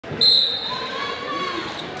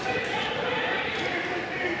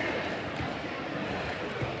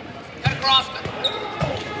across. Good.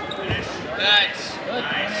 Nice.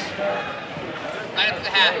 Right up to the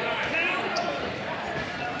half.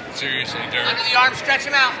 Seriously, Dirk. Under the arm, stretch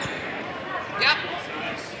him out. Yep.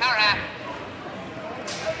 Power half.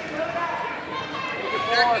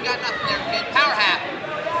 Dirk, you got nothing there, kid. Power half.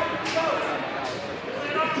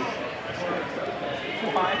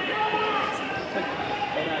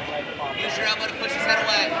 Use your elbow to push his head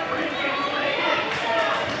away.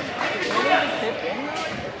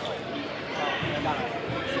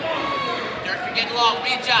 Dirk, you're getting long.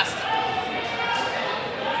 Readjust.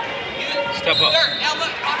 Step up. Dirk, elbow,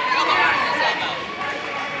 pop your elbow into his elbow.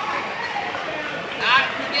 Nah,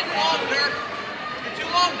 you're getting long, Dirk. You're too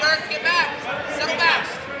long, Dirk. Get back. Settle back.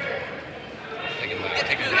 Take him back. Get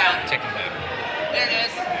Take the him boot back. out. Take him back. There it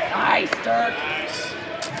is. Nice, Dirk. Nice,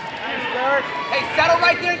 Dirk. Hey, settle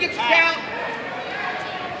right there and get your count.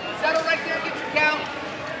 Settle right there and get your count.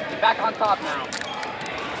 Get back on top now.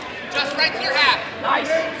 Just right to your half. Nice.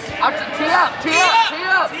 Out to tee up. Tee up. Tee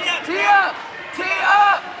up. Tee up. Tee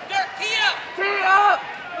up. Dirk, tee up. Tee up.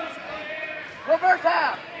 Reverse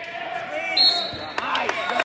half.